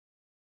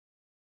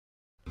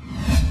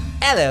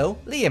Hello,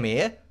 Liam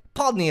here.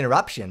 Pardon the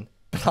interruption.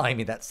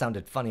 Blimey, that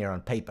sounded funnier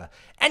on paper.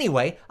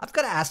 Anyway, I've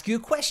got to ask you a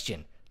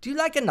question. Do you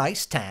like a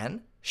nice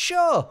tan?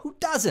 Sure, who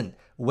doesn't?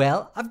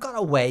 Well, I've got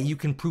a way you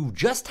can prove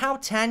just how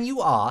tan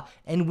you are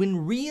and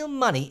win real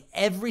money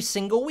every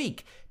single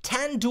week.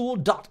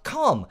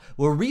 TanDuel.com,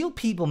 where real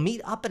people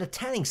meet up at a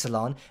tanning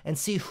salon and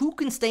see who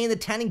can stay in the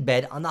tanning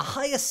bed on the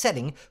highest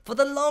setting for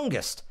the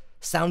longest.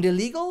 Sound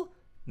illegal?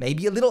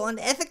 Maybe a little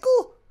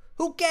unethical?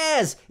 Who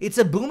cares? It's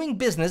a booming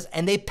business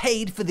and they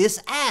paid for this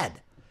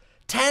ad.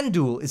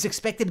 TanDuel is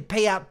expected to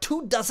pay out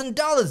 $2 dozen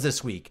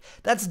this week.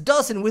 That's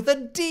dozen with a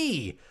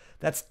D.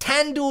 That's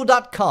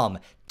TanDuel.com,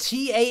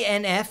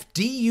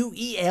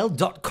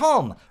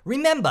 TanFDUEL.com.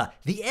 Remember,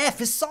 the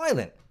F is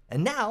silent.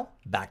 And now,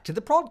 back to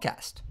the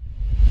podcast.